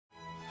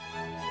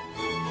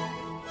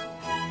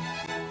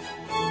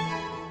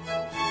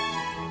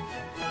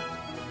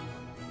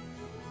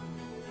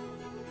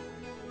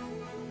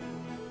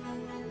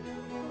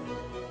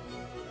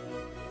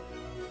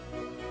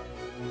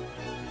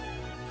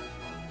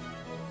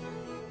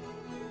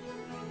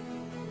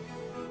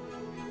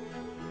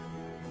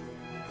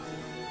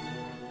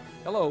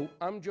Hello,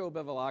 I'm Joe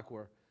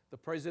Bevilacqua, the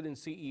President and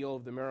CEO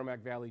of the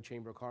Merrimack Valley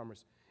Chamber of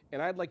Commerce, and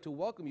I'd like to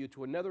welcome you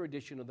to another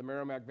edition of the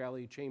Merrimack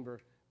Valley Chamber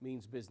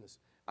Means Business.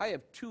 I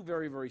have two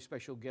very, very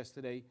special guests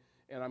today,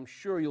 and I'm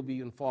sure you'll be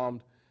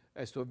informed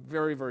as to a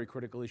very, very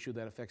critical issue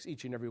that affects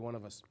each and every one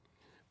of us.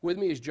 With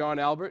me is John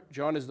Albert.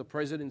 John is the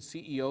President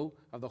and CEO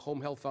of the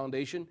Home Health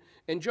Foundation.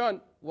 And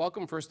John,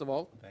 welcome, first of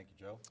all. Thank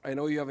you, Joe. I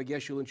know you have a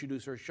guest. You'll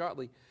introduce her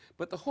shortly.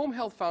 But the Home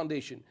Health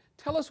Foundation,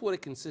 tell us what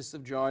it consists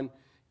of, John,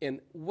 and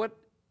what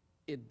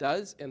it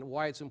does and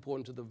why it's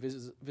important to the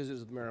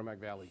visitors of the Merrimack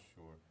Valley.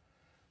 Sure.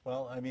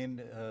 Well, I mean,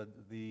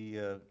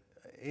 the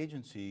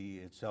agency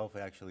itself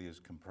actually is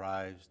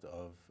comprised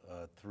of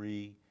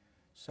three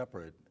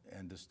separate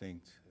and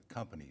distinct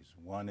companies.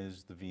 One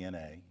is the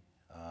VNA.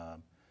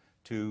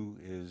 Two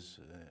is...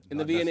 and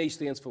the VNA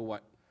stands for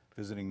what?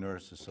 Visiting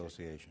Nurse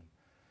Association.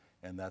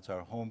 Okay. And that's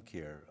our home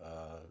care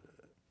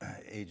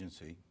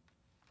agency.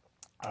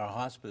 Our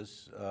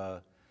hospice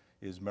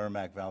is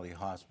Merrimack Valley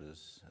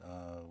Hospice,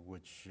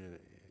 which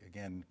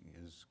again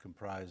is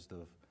comprised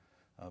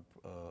of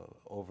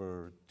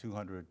over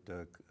 200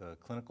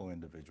 clinical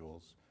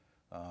individuals.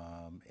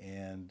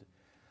 And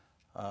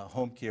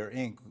Home Care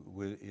Inc.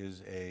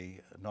 is a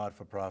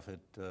not-for-profit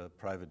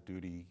private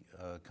duty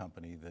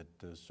company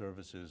that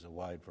services a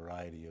wide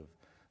variety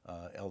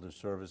of elder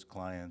service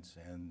clients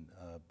and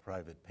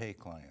private pay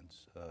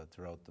clients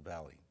throughout the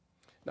valley.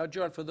 Now,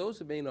 John, for those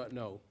who may not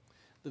know,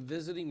 the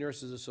Visiting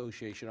Nurses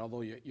Association,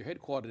 although you're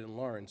headquartered in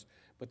Lawrence,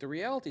 but the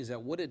reality is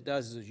that what it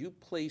does is you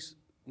place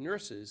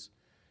nurses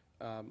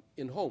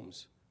in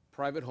homes,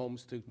 private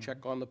homes, to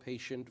check on the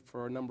patient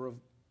for a number of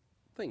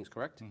things,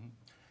 correct? Mm-hmm.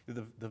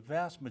 The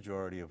vast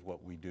majority of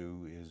what we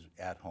do is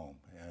at home,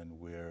 and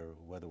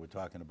whether we're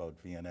talking about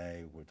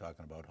VNA, we're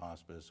talking about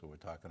hospice, or we're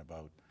talking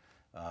about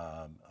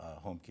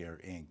Home Care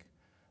Inc.,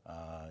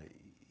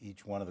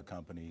 each one of the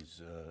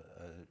companies,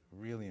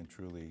 really and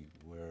truly,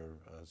 we're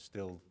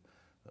still,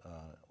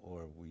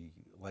 or we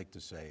like to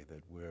say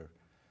that we're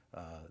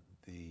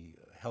the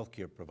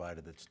healthcare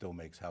provider that still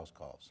makes house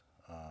calls,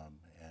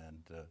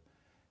 and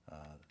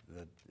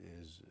that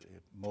is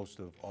most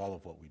of all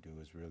of what we do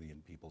is really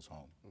in people's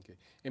home. Okay.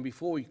 And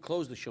before we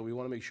close the show, we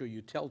want to make sure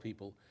you tell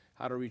people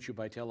how to reach you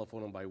by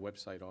telephone and by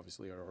website,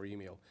 obviously, or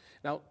email.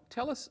 Now,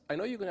 tell us, I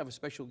know you're going to have a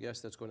special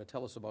guest that's going to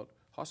tell us about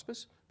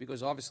hospice,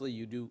 because obviously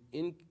you do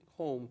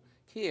in-home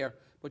care,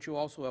 but you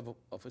also have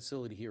a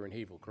facility here in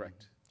Haverhill,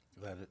 correct?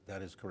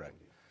 That is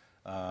correct.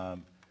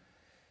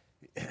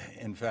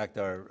 In fact,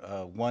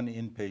 our one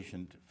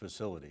inpatient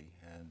facility,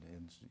 and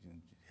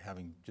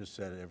having just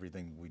said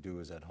everything we do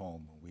is at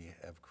home, we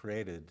have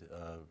created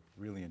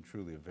really and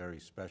truly a very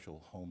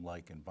special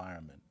home-like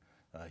environment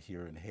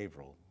here in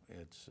Haverhill.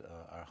 It's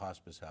our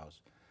hospice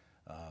house.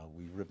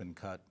 We ribbon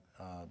cut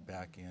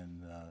back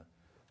in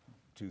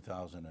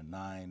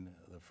 2009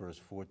 the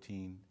first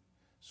 14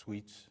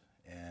 suites,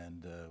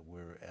 and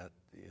we're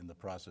in the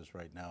process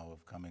right now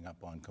of coming up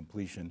on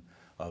completion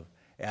of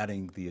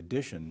adding the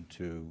addition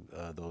to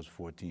those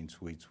 14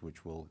 suites,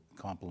 which will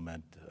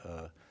complement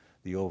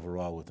the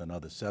overall with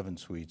another 7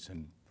 suites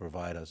and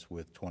provide us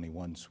with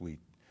 21 suite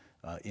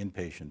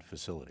inpatient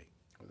facility.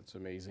 Oh, that's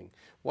amazing.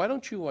 Why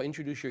don't you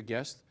introduce your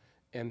guest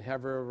and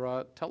have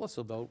her tell us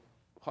about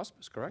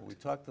hospice, correct? Well, we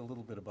talked a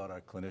little bit about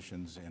our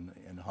clinicians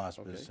in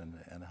hospice, okay,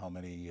 and how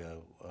many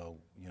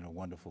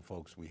wonderful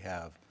folks we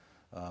have.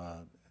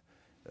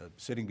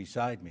 Sitting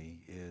beside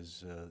me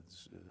is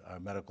our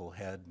medical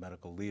head,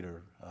 medical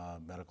leader,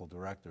 medical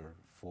director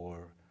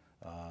for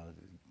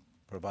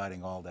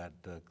providing all that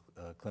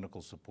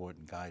clinical support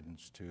and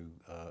guidance to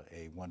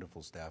a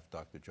wonderful staff,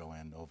 Dr.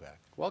 JoAnn Nowak.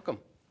 Welcome.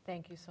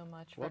 Thank you so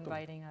much for Welcome.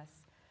 inviting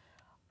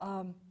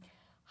us.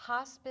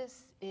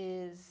 Hospice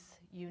is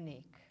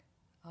unique.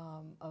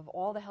 Of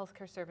all the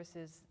healthcare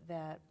services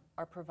that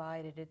are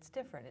provided, it's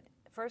different.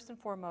 First and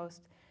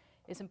foremost,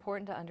 it's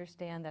important to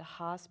understand that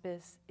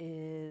hospice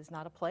is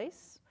not a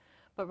place,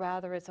 but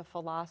rather it's a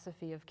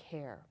philosophy of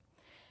care.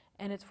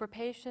 And it's for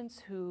patients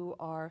who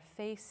are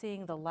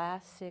facing the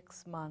last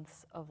 6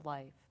 months of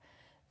life,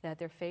 that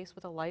they're faced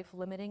with a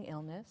life-limiting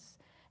illness.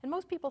 And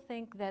most people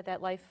think that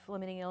that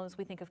life-limiting illness,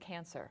 we think of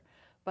cancer.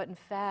 But in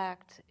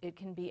fact, it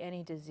can be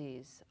any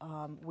disease.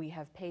 We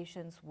have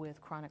patients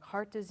with chronic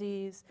heart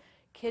disease,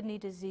 kidney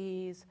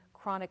disease,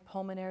 chronic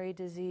pulmonary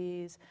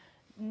disease,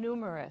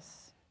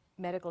 numerous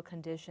medical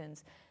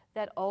conditions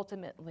that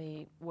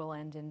ultimately will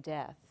end in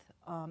death.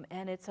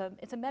 And it's a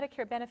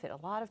Medicare benefit. A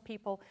lot of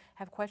people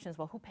have questions,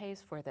 well, who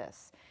pays for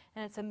this?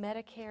 And it's a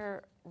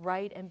Medicare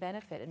right and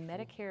benefit, and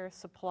Medicare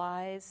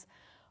supplies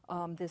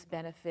this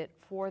benefit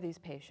for these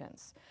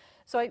patients.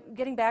 So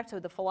getting back to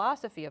the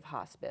philosophy of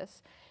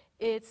hospice,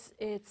 it's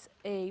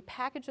a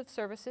package of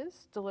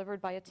services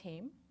delivered by a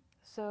team,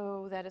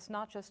 so that it's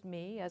not just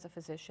me as a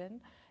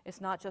physician,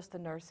 it's not just the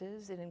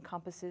nurses, it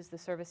encompasses the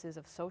services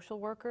of social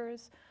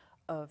workers,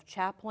 of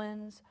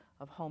chaplains,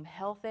 of home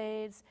health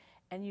aides,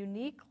 and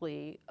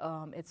uniquely,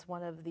 it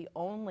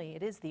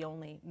is the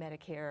only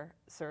Medicare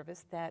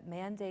service that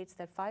mandates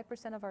that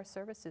 5% of our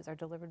services are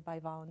delivered by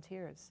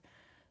volunteers,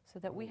 so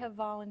that we have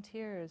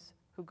volunteers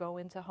who who go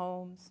into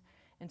homes,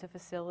 into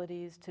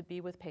facilities to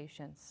be with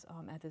patients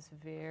at this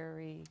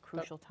very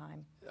crucial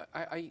time.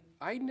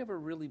 I never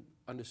really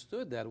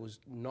understood that it was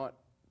not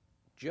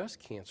just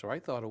cancer. I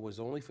thought it was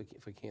only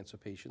for cancer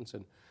patients,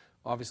 and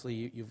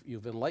obviously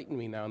you've enlightened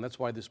me now, and that's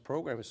why this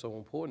program is so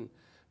important,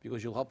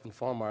 because you'll help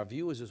inform our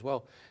viewers as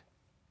well.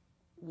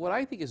 What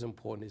I think is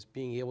important is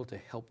being able to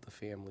help the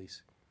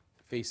families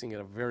facing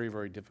a very,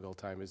 very difficult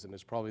time, isn't it?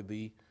 It's probably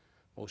the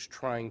most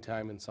trying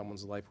time in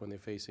someone's life when they're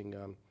facing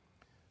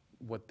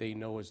what they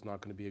know is not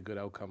going to be a good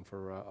outcome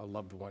for a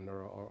loved one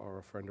or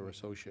a friend or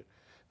associate.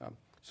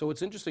 So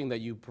it's interesting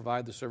that you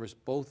provide the service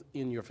both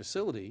in your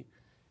facility,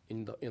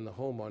 in the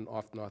home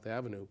off North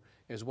Avenue,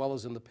 as well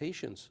as in the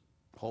patient's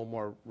home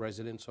or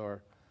residence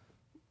or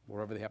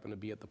wherever they happen to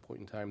be at the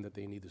point in time that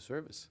they need the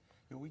service.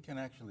 Yeah, we can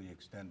actually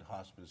extend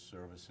hospice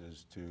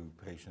services to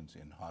patients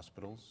in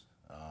hospitals,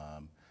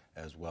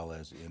 as well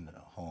as in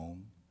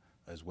home,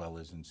 as well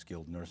as in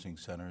skilled nursing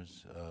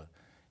centers,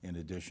 in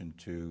addition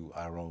to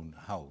our own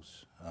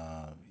house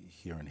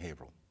here in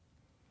Haverhill.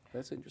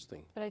 That's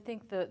interesting. But I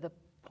think the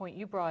point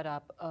you brought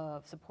up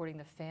of supporting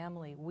the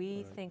family,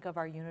 we think of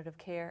our unit of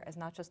care as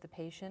not just the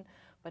patient,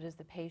 but as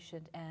the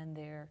patient and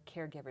their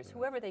caregivers,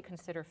 whoever they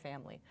consider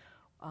family,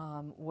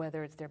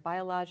 whether it's their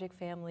biologic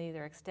family,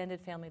 their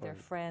extended family, their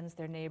friends,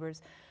 their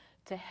neighbors,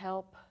 to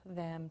help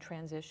them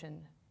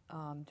transition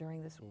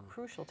during this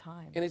crucial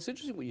time. And it's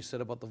interesting what you said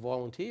about the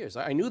volunteers.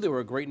 I knew there were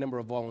a great number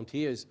of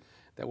volunteers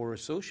that were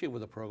associated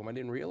with the program. I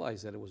didn't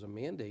realize that it was a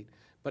mandate.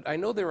 But I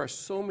know there are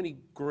so many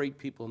great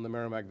people in the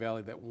Merrimack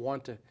Valley that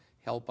want to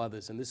help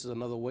others, and this is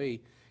another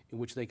way in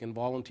which they can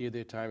volunteer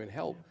their time and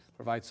help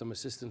provide some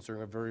assistance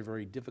during a very,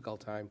 very difficult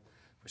time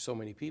for so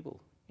many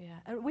people. Yeah,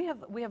 and we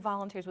have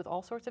volunteers with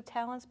all sorts of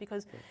talents,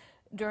 because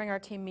during our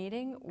team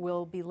meeting,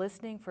 we'll be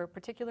listening for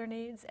particular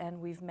needs, and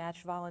we've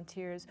matched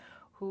volunteers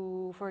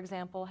who, for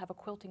example, have a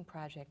quilting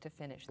project to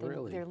finish.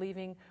 They're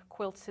leaving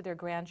quilts to their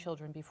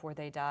grandchildren before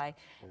they die,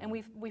 and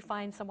we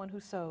find someone who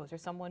sews, or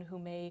someone who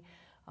may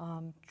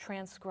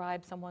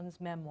transcribe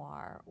someone's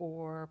memoir,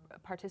 or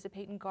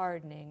participate in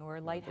gardening, or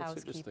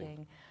lighthouse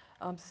keeping.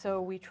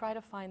 So we try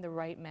to find the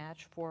right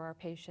match for our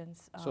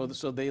patients. So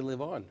they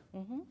live on,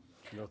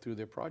 through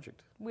their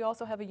project. We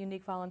also have a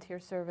unique volunteer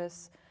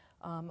service,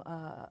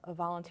 a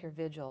volunteer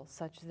vigil,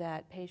 such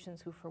that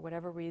patients who, for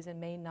whatever reason,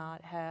 may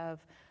not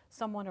have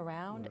someone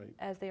around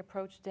as they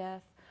approach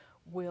death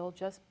will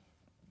just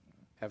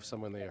have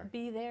someone there.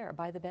 Be there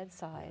by the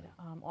bedside.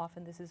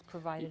 Often this is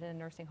provided in a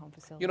nursing home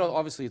facility. You know,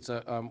 obviously it's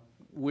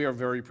we are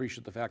very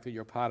appreciative of the fact that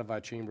you're part of our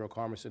Chamber of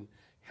Commerce, and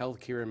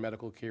healthcare and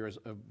medical care is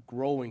a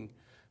growing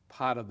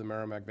part of the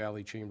Merrimack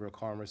Valley Chamber of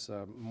Commerce.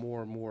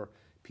 More and more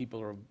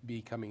people are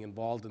becoming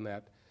involved in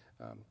that.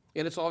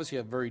 And it's obviously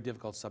a very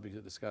difficult subject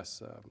to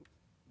discuss,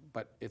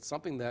 but it's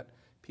something that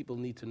people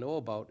need to know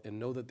about and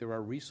know that there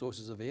are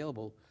resources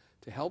available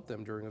to help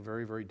them during a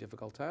very, very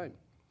difficult time.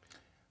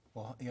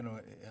 Well, you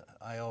know,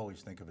 I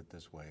always think of it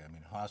this way. I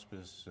mean,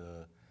 hospice,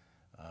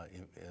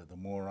 the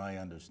more I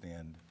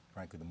understand,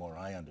 frankly, the more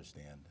I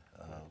understand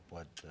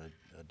what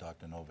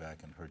Dr.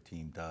 Nowak and her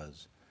team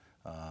does,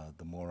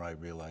 the more I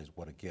realize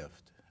what a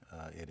gift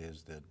it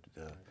is that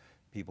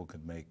people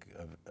could make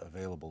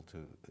available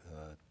to,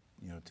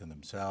 to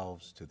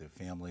themselves, to their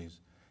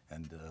families,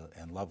 and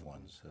loved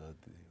ones.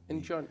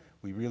 And John,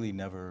 we really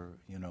never,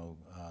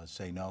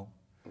 say no.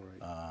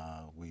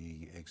 Right.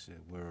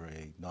 We're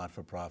a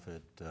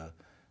not-for-profit.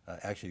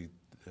 Actually,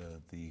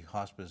 the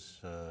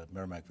hospice,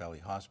 Merrimack Valley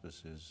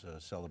Hospice, is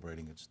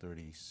celebrating its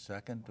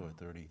 32nd or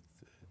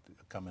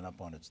coming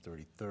up on its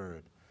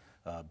 33rd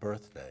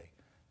birthday,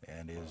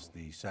 and is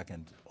the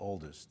second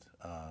oldest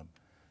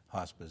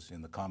hospice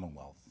in the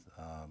Commonwealth.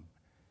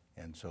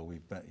 And so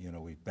we've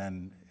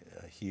been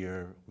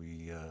here.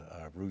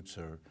 Our roots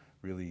are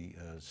really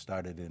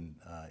started in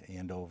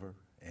Andover,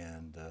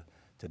 and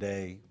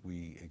today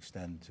we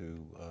extend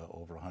to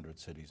over 100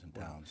 cities and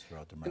towns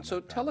throughout the Merrimack Valley.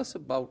 And so tell us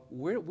about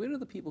where do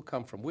the people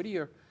come from? Where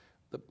do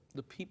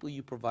the people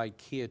you provide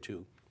care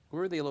to,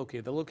 where are they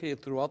located? They're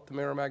located throughout the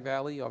Merrimack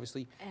Valley,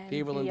 obviously,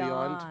 Haverhill and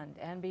beyond.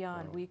 And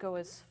beyond. We go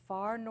as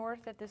far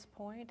north at this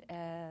point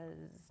as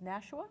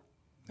Nashua,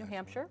 New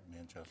Hampshire.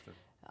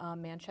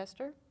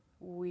 Manchester.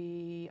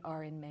 We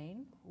are in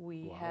Maine.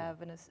 We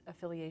have an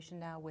affiliation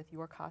now with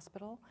York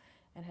Hospital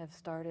and have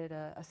started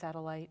a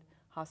satellite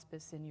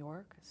hospice in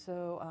York.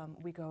 So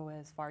we go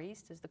as far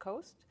east as the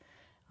coast,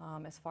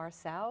 as far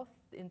south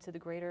into the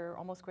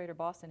almost greater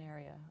Boston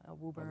area,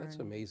 Woburn, that's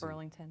amazing.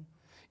 Burlington.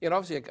 And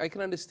obviously, I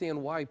can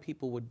understand why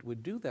people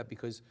would do that,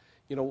 because,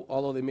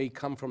 although they may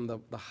come from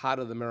the heart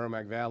of the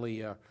Merrimack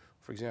Valley,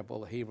 for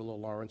example, Haverhill or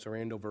Lawrence or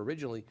Andover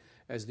originally,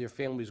 as their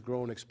families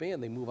grow and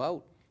expand, they move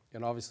out.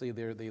 And obviously,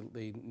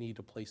 they need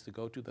a place to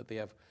go to, that they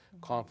have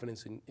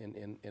confidence and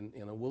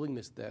a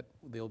willingness that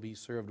they'll be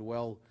served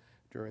well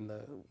during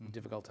the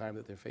difficult time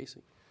that they're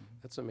facing.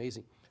 That's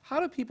amazing. How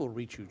do people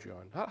reach you,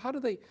 John? How do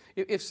they,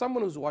 if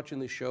someone who's watching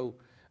this show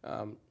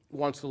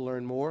wants to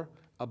learn more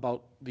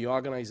about the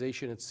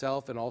organization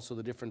itself and also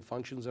the different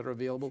functions that are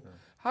available,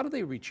 how do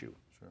they reach you?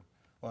 Sure.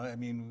 Well, I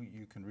mean,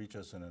 you can reach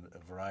us in a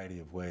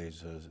variety of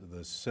ways.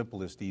 The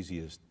simplest,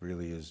 easiest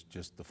really is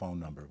just the phone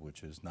number,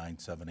 which is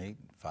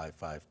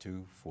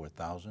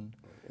 978-552-4000.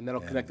 And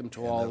that'll connect them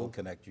to and all? That'll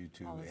connect you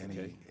to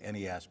Okay.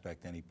 any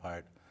aspect, any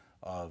part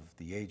of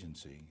the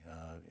agency,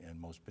 and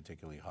most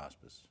particularly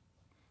hospice.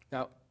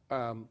 Now,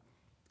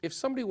 if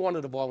somebody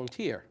wanted to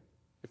volunteer,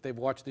 if they've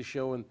watched this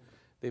show and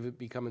they've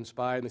become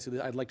inspired and they say,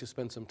 I'd like to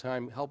spend some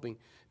time helping,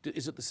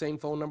 is it the same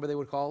phone number they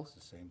would call?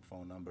 It's the same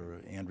phone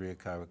number. Andrea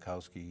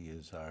Kierakowski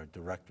is our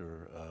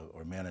director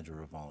or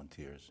manager of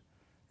volunteers,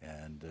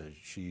 and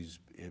she's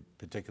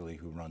particularly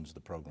who runs the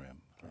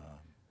program.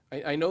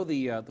 I know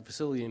the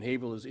facility in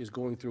Haverhill is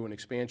going through an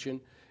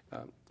expansion.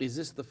 Is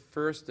this the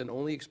first and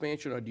only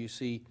expansion, or do you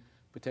see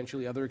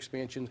potentially other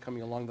expansions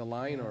coming along the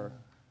line, or?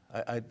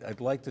 I'd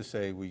like to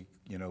say we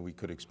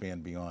could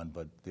expand beyond,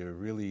 but there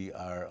really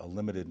are a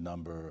limited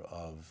number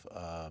of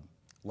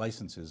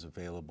licenses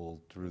available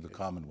through the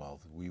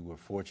Commonwealth. We were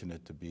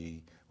fortunate to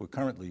be, we're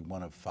currently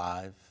one of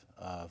 5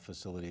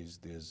 facilities.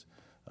 There's,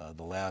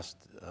 the last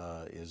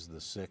is the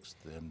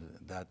 6th, and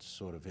that's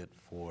sort of it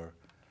for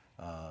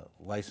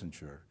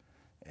licensure.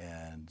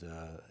 And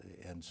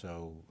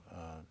so,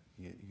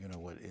 you know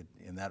what,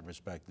 in that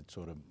respect, it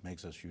sort of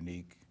makes us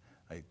unique.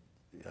 I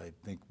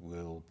think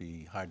we'll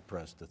be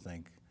hard-pressed to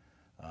think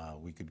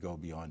we could go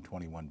beyond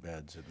 21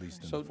 beds, at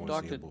least in the foreseeable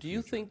Doctor, do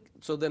you future. think,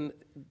 so then,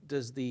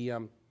 does the,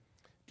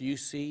 do you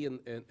see,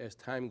 as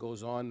time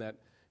goes on, that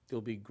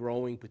there'll be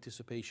growing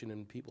participation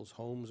in people's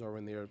homes or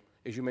in their,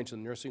 as you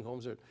mentioned, nursing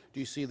homes, or do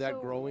you see that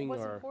growing?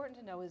 What's or? important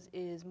to know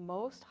is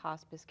most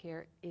hospice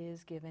care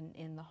is given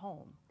in the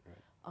home.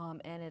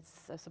 And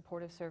it's a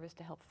supportive service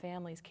to help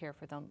families care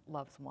for their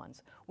loved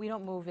ones. We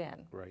don't move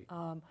in, Right.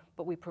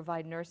 But we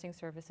provide nursing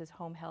services,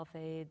 home health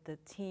aid, the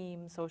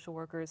team, social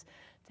workers,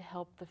 to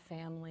help the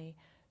family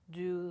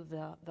do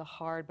the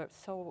hard but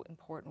so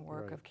important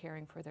work Right. of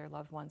caring for their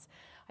loved ones.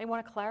 I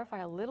want to clarify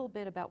a little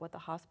bit about what the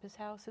hospice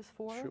house is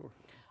for. Sure.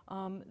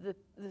 The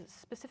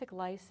specific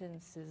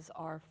licenses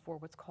are for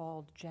what's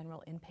called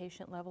general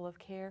inpatient level of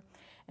care,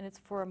 and it's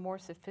for a more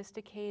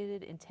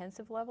sophisticated,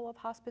 intensive level of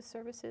hospice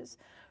services.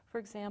 For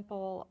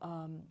example,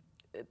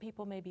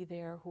 people may be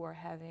there who are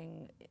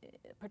having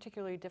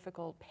particularly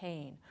difficult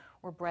pain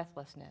or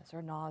breathlessness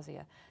or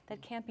nausea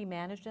that can't be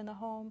managed in the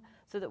home,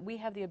 so that we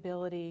have the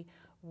ability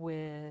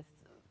with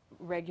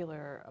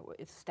regular,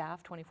 it's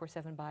staffed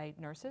 24/7 by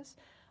nurses.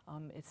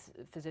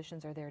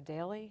 Physicians are there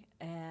daily,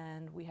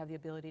 and we have the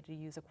ability to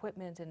use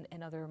equipment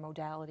and other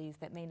modalities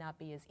that may not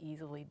be as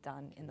easily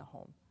done in the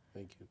home.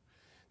 Thank you.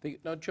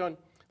 Now, John,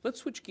 let's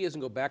switch gears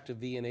and go back to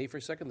VNA for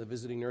a second, the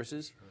visiting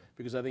nurses,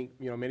 because I think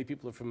many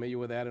people are familiar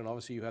with that, and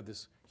obviously you have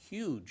this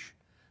huge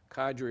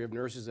cadre of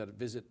nurses that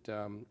visit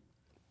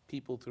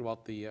people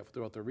throughout the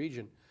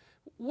region.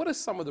 What are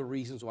some of the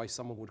reasons why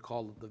someone would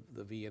call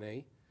the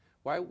VNA?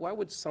 Why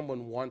would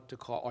someone want to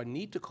call or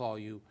need to call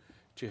you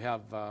to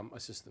have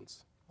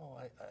assistance? Well,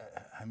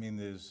 I mean,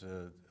 there's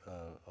a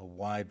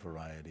wide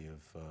variety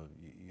of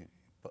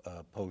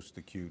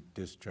post-acute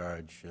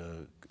discharge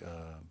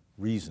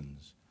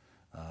reasons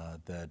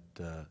that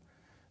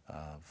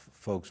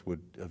folks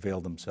would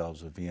avail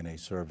themselves of VNA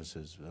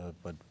services,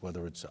 but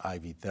whether it's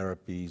IV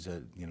therapies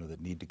that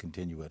need to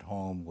continue at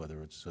home,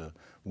 whether it's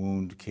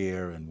wound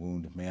care and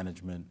wound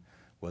management,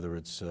 whether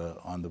it's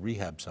on the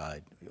rehab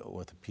side,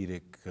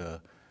 orthopedic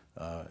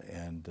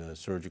and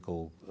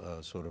surgical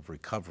sort of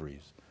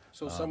recoveries.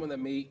 So someone that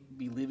may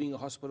be leaving a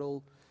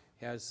hospital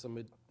has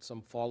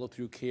some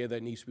follow-through care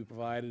that needs to be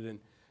provided,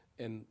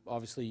 and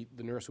obviously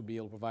the nurse will be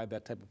able to provide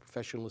that type of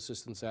professional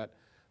assistance that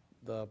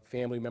the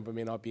family member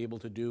may not be able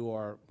to do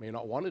or may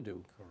not want to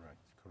do.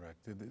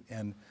 Correct.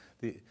 And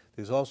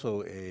there's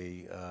also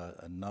a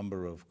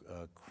number of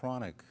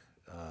chronic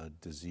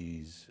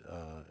disease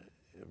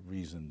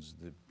reasons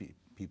that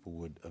people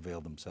would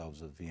avail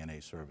themselves of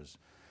VNA service.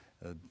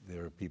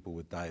 There are people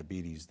with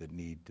diabetes that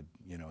need to,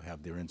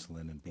 have their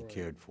insulin and be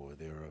cared for.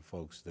 There are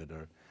folks that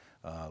are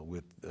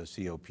with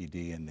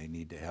COPD and they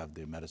need to have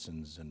their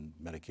medicines and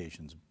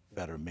medications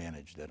better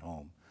managed at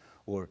home.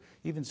 Or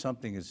even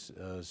something as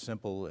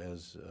simple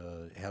as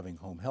having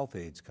home health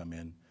aides come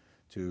in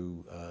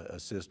to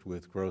assist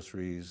with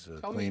groceries,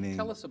 cleaning.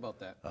 Tell us about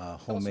that.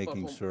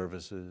 Homemaking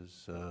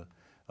services.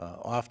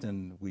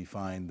 Often we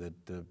find that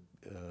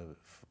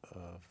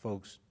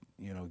folks,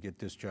 get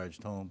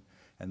discharged home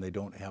and they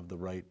don't have the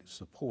right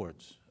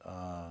supports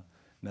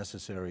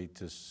necessary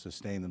to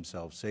sustain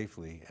themselves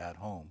safely at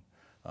home.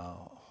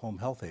 Home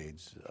health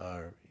aides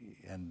are,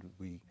 and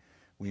we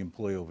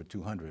employ over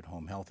 200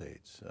 home health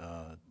aides,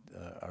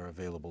 are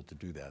available to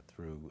do that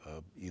through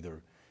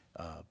either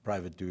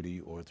private duty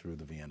or through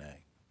the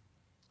VNA.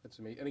 That's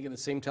amazing. And again, the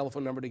same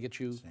telephone number to get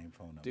you. Same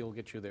phone number. They'll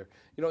get you there.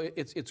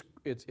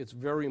 It's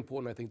very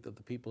important, I think, that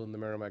the people in the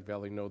Merrimack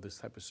Valley know this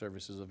type of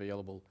service is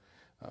available.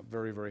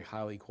 Very, very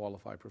highly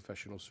qualified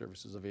professional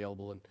services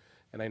available,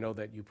 and I know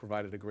that you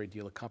provided a great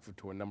deal of comfort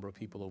to a number of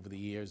people over the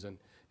years, and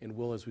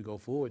will as we go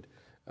forward.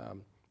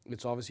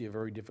 It's obviously a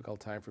very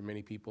difficult time for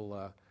many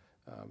people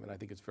And I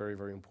think it's very,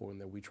 very important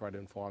that we try to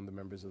inform the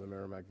members of the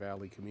Merrimack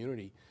Valley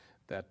community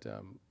that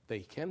they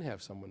can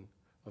have someone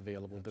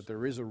available, that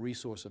there is a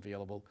resource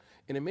available.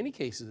 And in many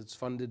cases, it's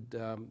funded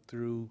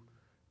through,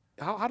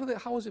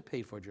 how is it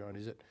paid for, John?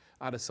 Is it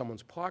out of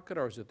someone's pocket,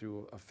 or is it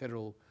through a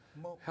federal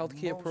health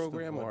care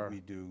program? Most of or what we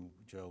do,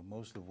 Joe,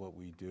 most of what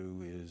we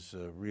do is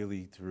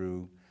really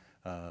through,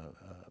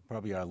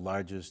 probably our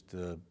largest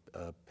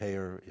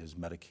payer is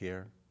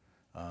Medicare.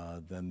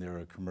 Then there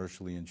are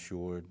commercially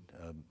insured,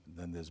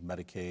 then there's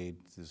Medicaid.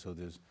 So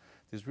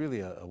there's really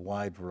a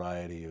wide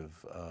variety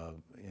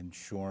of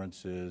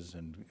insurances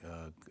and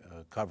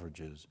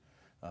coverages.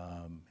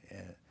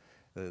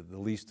 The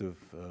least of,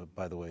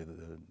 by the way,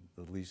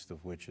 the least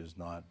of which is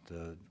not,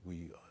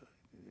 we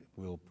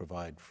will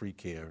provide free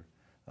care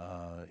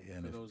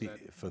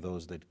for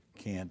those that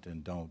can't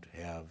and don't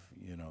have,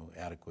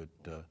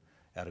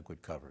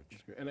 adequate coverage.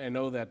 And I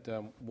know that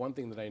one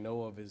thing that I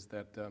know of is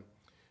that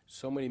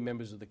so many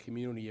members of the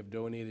community have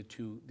donated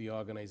to the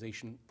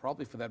organization,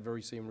 probably for that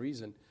very same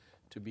reason,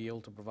 to be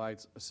able to provide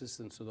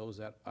assistance to those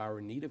that are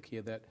in need of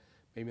care that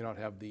maybe not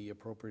have the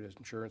appropriate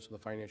insurance or the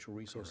financial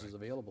resources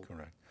available.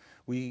 Correct.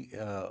 We,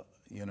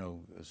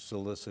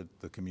 solicit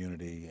the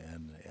community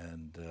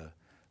and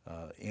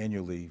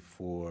annually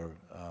for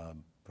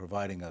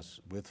providing us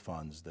with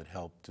funds that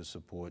help to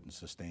support and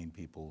sustain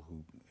people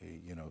who,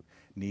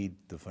 need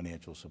the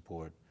financial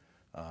support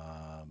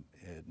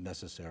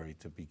necessary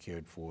to be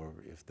cared for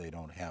if they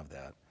don't have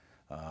that.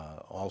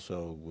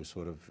 Also, we're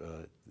sort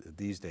of,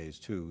 these days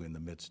too, in the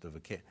midst of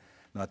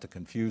not to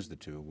confuse the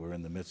two, we're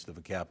in the midst of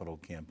a capital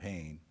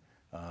campaign,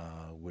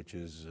 which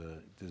is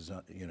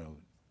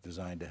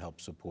designed to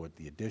help support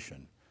the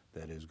addition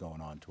that is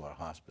going on to our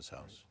hospice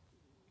house.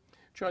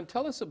 John,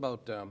 tell us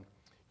about,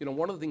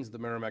 one of the things the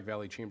Merrimack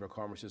Valley Chamber of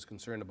Commerce is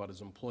concerned about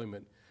is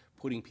employment,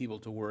 putting people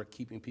to work,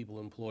 keeping people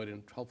employed,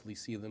 and hopefully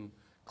see them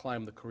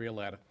climb the career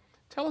ladder.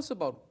 Tell us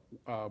about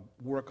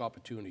work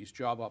opportunities,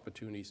 job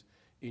opportunities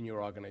in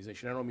your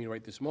organization. I don't mean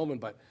right this moment,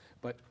 but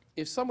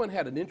if someone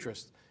had an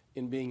interest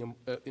in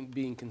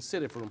being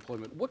considered for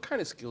employment, what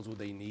kind of skills would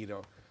they need,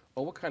 or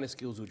what kind of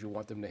skills would you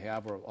want them to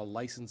have, or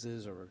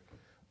licenses,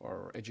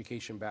 or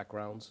education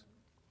backgrounds?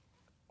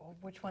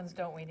 Which ones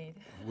don't we need?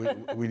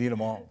 We need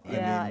them all.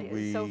 Yeah, I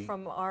mean, so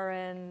from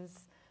RNs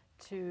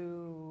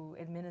to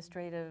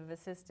administrative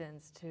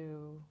assistants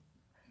to...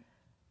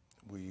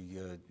 We,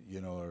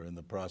 are in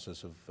the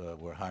process of,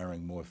 we're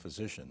hiring more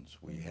physicians.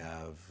 We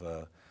have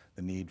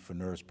the need for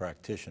nurse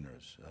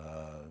practitioners.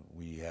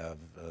 We have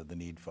the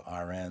need for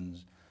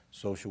RNs,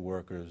 social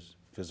workers,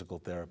 physical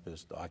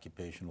therapists,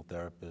 occupational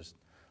therapists,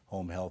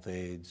 home health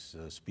aides,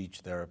 speech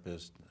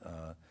therapists.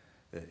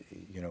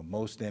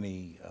 Most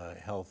any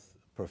health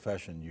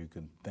profession you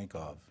can think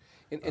of,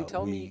 And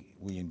tell me,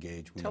 we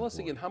engage, we tell us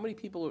employ. again, how many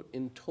people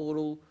in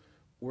total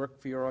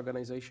work for your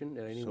organization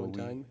at any one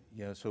time?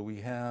 Yeah, so we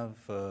have,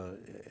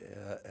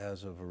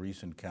 as of a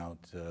recent count,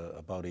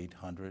 about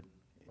 800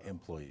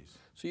 employees.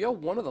 So you're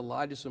one of the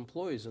largest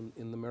employers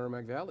in the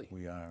Merrimack Valley.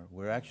 We are.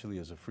 We're actually,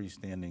 as a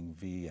freestanding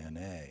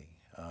VNA,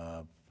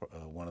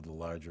 one of the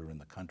larger in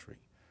the country.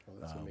 Oh,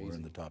 that's amazing. We're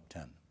in the top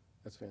 10.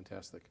 That's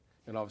fantastic.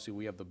 And obviously,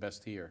 we have the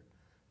best here.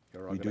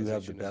 Your We do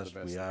have the organization is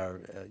best. We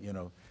are,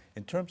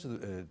 in terms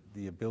of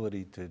the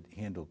ability to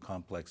handle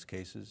complex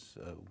cases,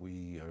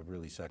 we are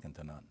really second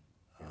to none.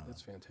 Yeah,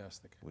 that's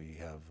fantastic. We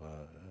have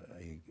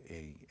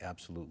a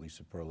absolutely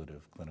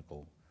superlative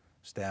clinical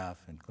staff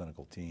and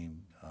clinical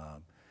team,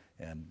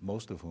 and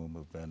most of whom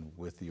have been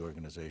with the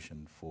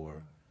organization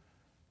for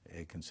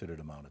a considered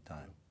amount of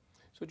time.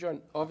 So,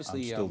 John,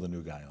 obviously... I'm still the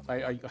new guy on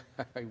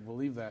that. I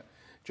believe that.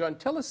 John,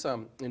 tell us,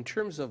 in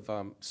terms of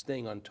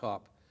staying on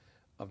top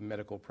of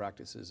medical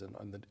practices and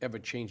on the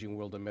ever-changing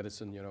world of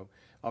medicine,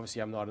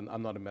 obviously I'm not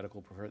a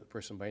medical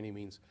person by any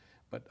means,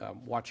 but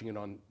watching it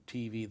on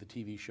TV, the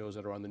TV shows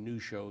that are on the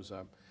news shows,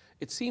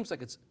 it seems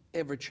like it's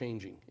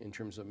ever-changing in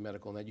terms of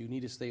medical, and that you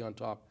need to stay on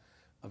top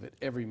of it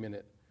every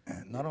minute.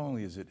 Not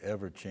only is it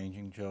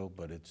ever-changing, Joe,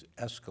 but it's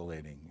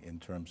escalating in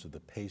terms of the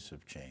pace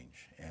of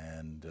change.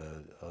 And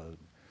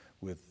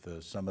with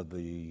some of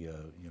the,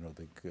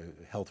 the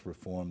health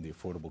reform, the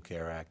Affordable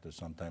Care Act, is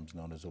sometimes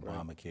known as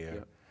Obamacare,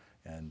 Yep.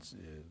 and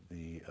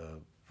the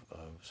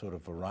sort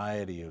of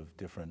variety of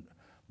different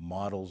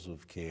models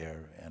of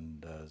care,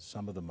 and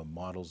some of them are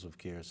models of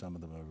care, some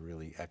of them are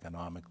really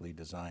economically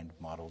designed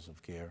models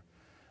of care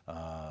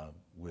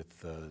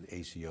with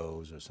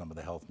ACOs or some of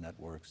the health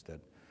networks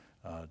that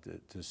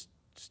to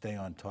stay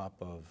on top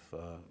of.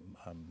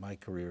 My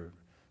career,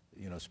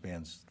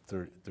 spans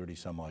 30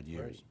 some odd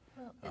years.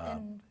 Well,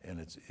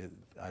 And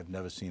I've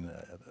never seen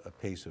a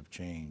pace of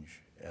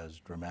change as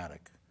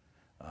dramatic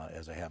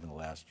as I have in the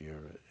last year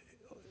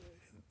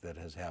that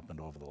has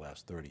happened over the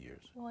last 30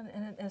 years. Well,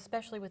 and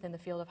especially within the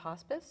field of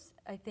hospice,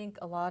 I think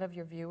a lot of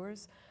your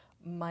viewers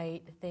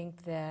might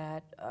think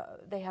that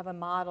they have a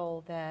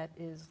model that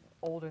is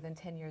older than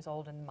 10 years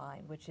old in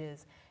mind, which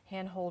is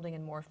hand-holding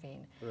and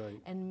morphine. Right.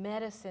 And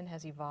medicine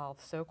has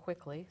evolved so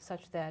quickly,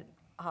 such that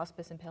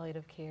hospice and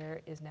palliative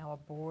care is now a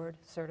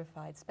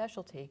board-certified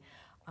specialty.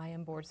 I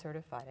am board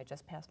certified. I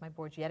just passed my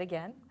boards yet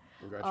again.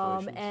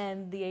 Congratulations.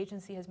 And the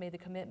agency has made the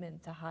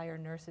commitment to hire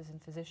nurses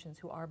and physicians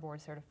who are board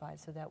certified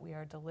so that we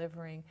are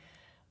delivering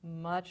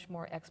much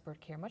more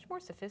expert care, much more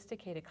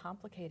sophisticated,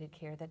 complicated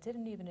care that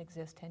didn't even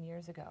exist 10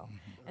 years ago.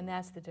 And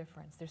that's the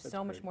difference. There's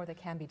so much more that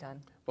can be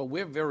done. Well,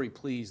 we're very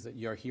pleased that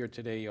you're here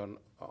today on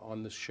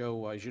this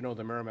show. As you know,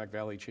 the Merrimack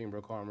Valley Chamber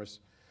of Commerce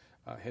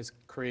has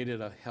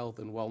created a health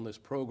and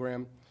wellness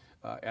program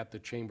at the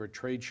Chamber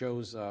trade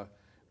shows,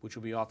 which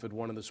will be offered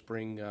one in the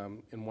spring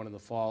and one in the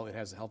fall. It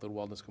has a health and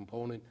wellness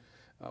component.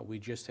 We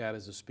just had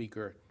as a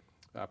speaker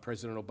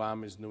President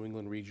Obama's New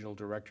England Regional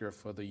Director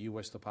for the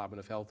U.S.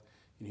 Department of Health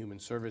and Human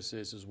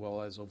Services, as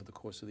well as over the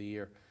course of the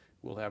year,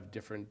 we'll have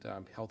different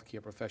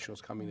healthcare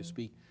professionals coming to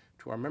speak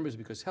to our members,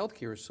 because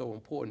healthcare is so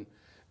important,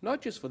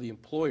 not just for the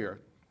employer,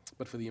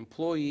 but for the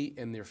employee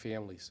and their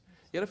families.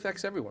 It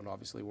affects everyone,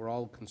 obviously. We're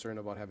all concerned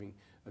about having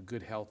a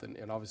good health,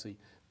 and obviously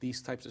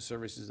these types of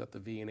services that the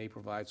VNA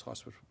provides,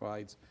 hospice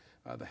provides,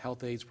 the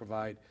health aides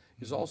provide,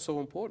 is also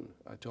important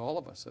to all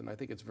of us. And I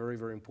think it's very,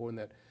 very important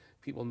that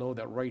people know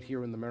that right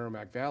here in the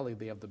Merrimack Valley,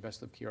 they have the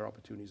best of care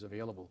opportunities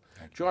available.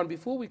 John,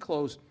 before we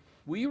close,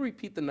 will you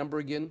repeat the number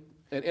again?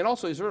 And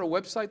also, is there a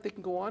website they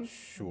can go on?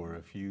 Sure.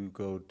 If you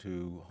go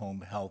to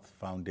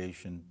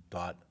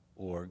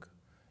homehealthfoundation.org,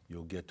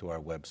 you'll get to our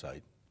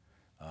website.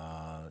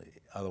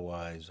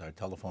 Otherwise, our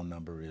telephone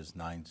number is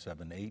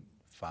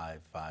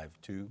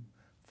 978-552-4000.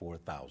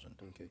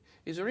 Okay.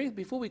 Is there any,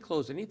 before we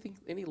close,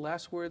 any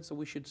last words that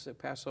we should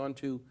pass on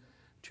to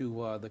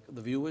the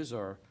viewers,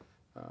 or?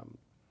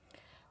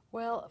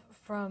 Well,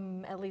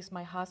 from at least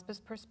my hospice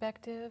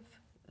perspective,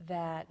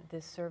 that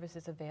this service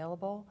is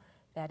available,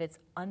 that it's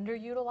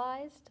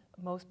underutilized.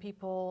 Most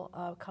people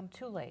come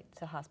too late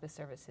to hospice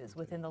services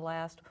within the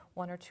last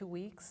 1 or 2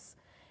 weeks,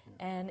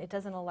 and it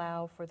doesn't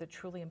allow for the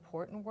truly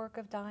important work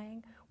of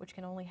dying, which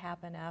can only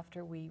happen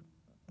after we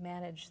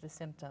manage the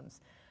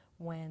symptoms,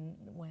 when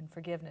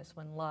forgiveness,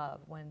 when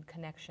love, when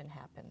connection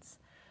happens.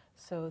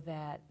 So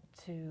that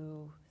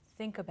to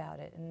think about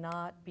it and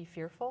not be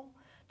fearful,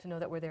 to know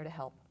that we're there to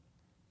help.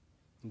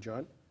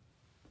 John?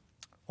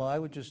 Well, I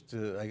would just,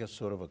 I guess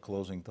sort of a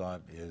closing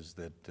thought is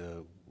that,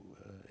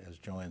 as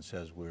JoAnn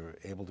says, we're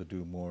able to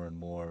do more and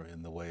more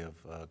in the way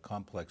of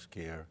complex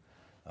care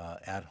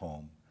at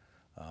home.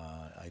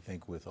 I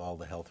think with all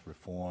the health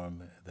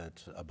reform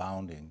that's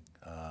abounding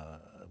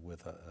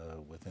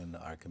within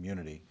our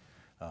community,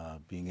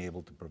 being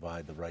able to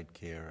provide the right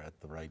care at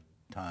the right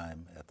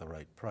time, at the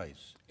right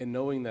price. And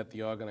knowing that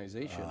the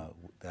organization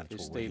that's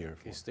is what we're here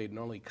for. stayed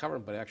not only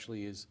current, but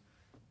actually is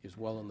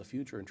well in the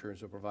future in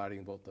terms of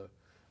providing both the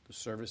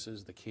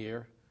services, the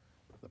care,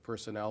 the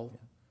personnel.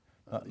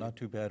 Not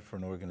too bad for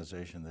an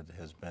organization that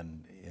has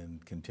been in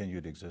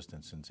continued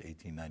existence since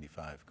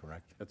 1895,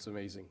 correct? That's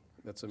amazing.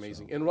 That's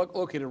amazing. And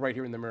located right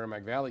here in the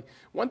Merrimack Valley.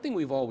 One thing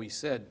we've always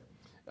said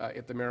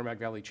at the Merrimack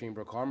Valley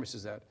Chamber of Commerce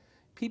is that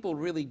people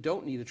really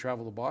don't need to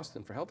travel to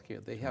Boston for health care.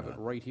 They have it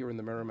right here in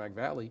the Merrimack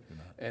Valley,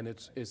 and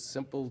it's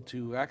simple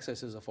to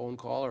access as a phone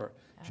call or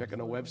check on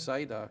a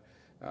website.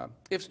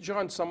 If,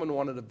 John, someone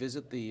wanted to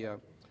visit the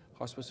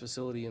hospice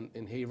facility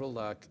in Haverhill,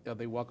 are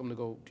they welcome to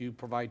go? Do you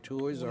provide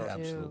tours or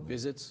Absolutely.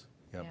 visits?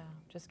 Yep. Yeah,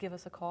 just give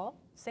us a call,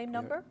 same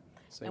number,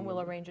 Same and we'll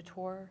number. arrange a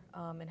tour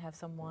and have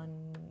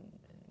someone,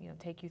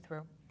 take you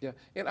through. Yeah,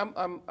 and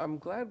I'm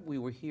glad we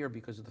were here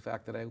because of the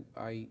fact that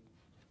I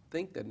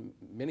think that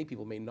many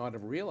people may not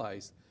have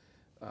realized,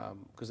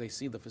 because they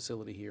see the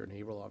facility here in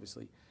Haverhill,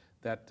 obviously,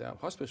 that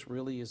hospice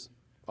really is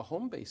a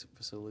home-based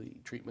facility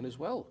treatment as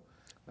well,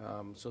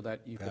 so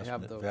that you can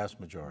have the vast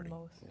majority.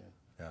 Most.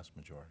 Vast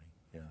majority.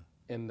 Yeah.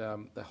 And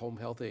the home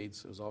health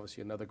aides is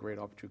obviously another great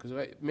opportunity. Because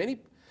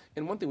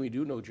and one thing we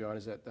do know, John,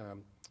 is that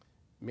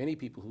many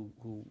people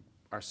who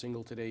are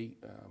single today,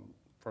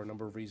 for a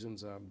number of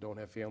reasons, don't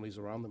have families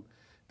around them,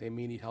 they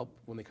may need help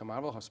when they come out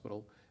of a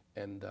hospital.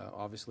 And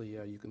obviously,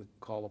 you can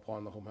call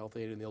upon the home health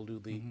aide, and they'll do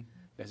the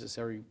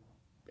necessary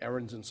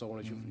errands and so on,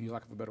 as you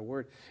lack of a better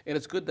word. And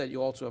it's good that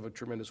you also have a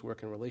tremendous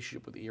working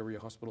relationship with the area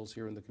hospitals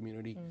here in the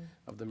community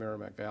of the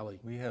Merrimack Valley.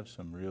 We have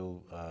some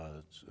real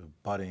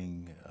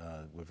budding,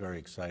 we're very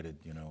excited,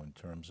 in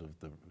terms of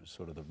the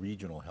sort of the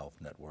regional health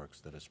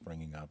networks that are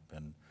springing up,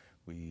 and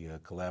we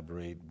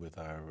collaborate with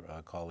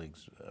our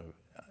colleagues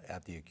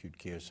at the acute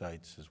care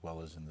sites as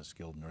well as in the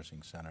skilled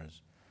nursing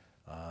centers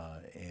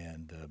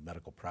and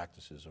medical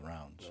practices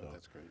around. Oh, so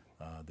that's great.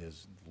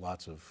 There's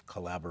lots of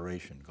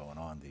collaboration going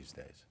on these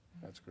days.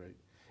 That's great.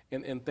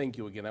 And thank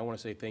you again. I want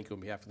to say thank you on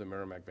behalf of the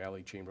Merrimack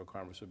Valley Chamber of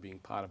Commerce for being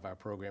part of our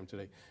program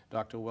today.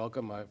 Doctor,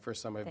 welcome.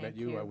 First time I've met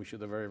you. I wish you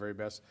the very, very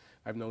best.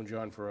 I've known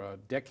John for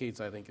decades,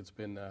 I think it's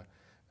been,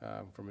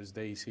 from his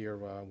days here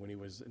when he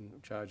was in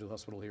charge of the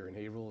hospital here in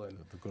Haverhill, and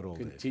The good old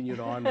days. continued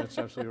on. That's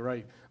absolutely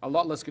right. A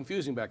lot less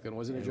confusing back then,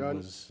 wasn't it, John? It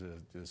was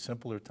a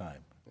simpler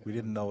time. We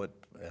didn't know it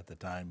at the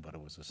time, but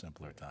it was a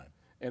simpler time.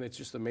 And it's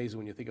just amazing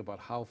when you think about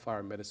how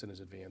far medicine has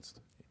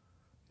advanced.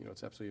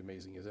 It's absolutely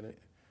amazing, isn't it?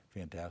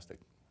 Fantastic.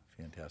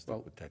 Fantastic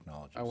Well, with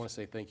technology. I want to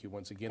say thank you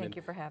once again. Thank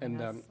you for having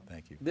us.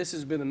 Thank you. This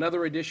has been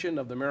another edition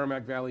of the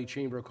Merrimack Valley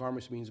Chamber of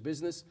Commerce Means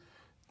Business.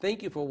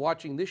 Thank you for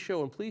watching this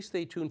show, and please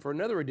stay tuned for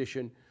another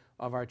edition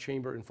of our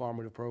Chamber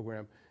Informative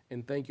Program.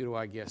 And thank you to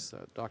our guests.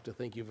 Doctor,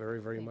 thank you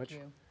very, very much.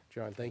 Thank you.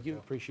 John, thank you.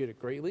 Appreciate it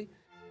greatly.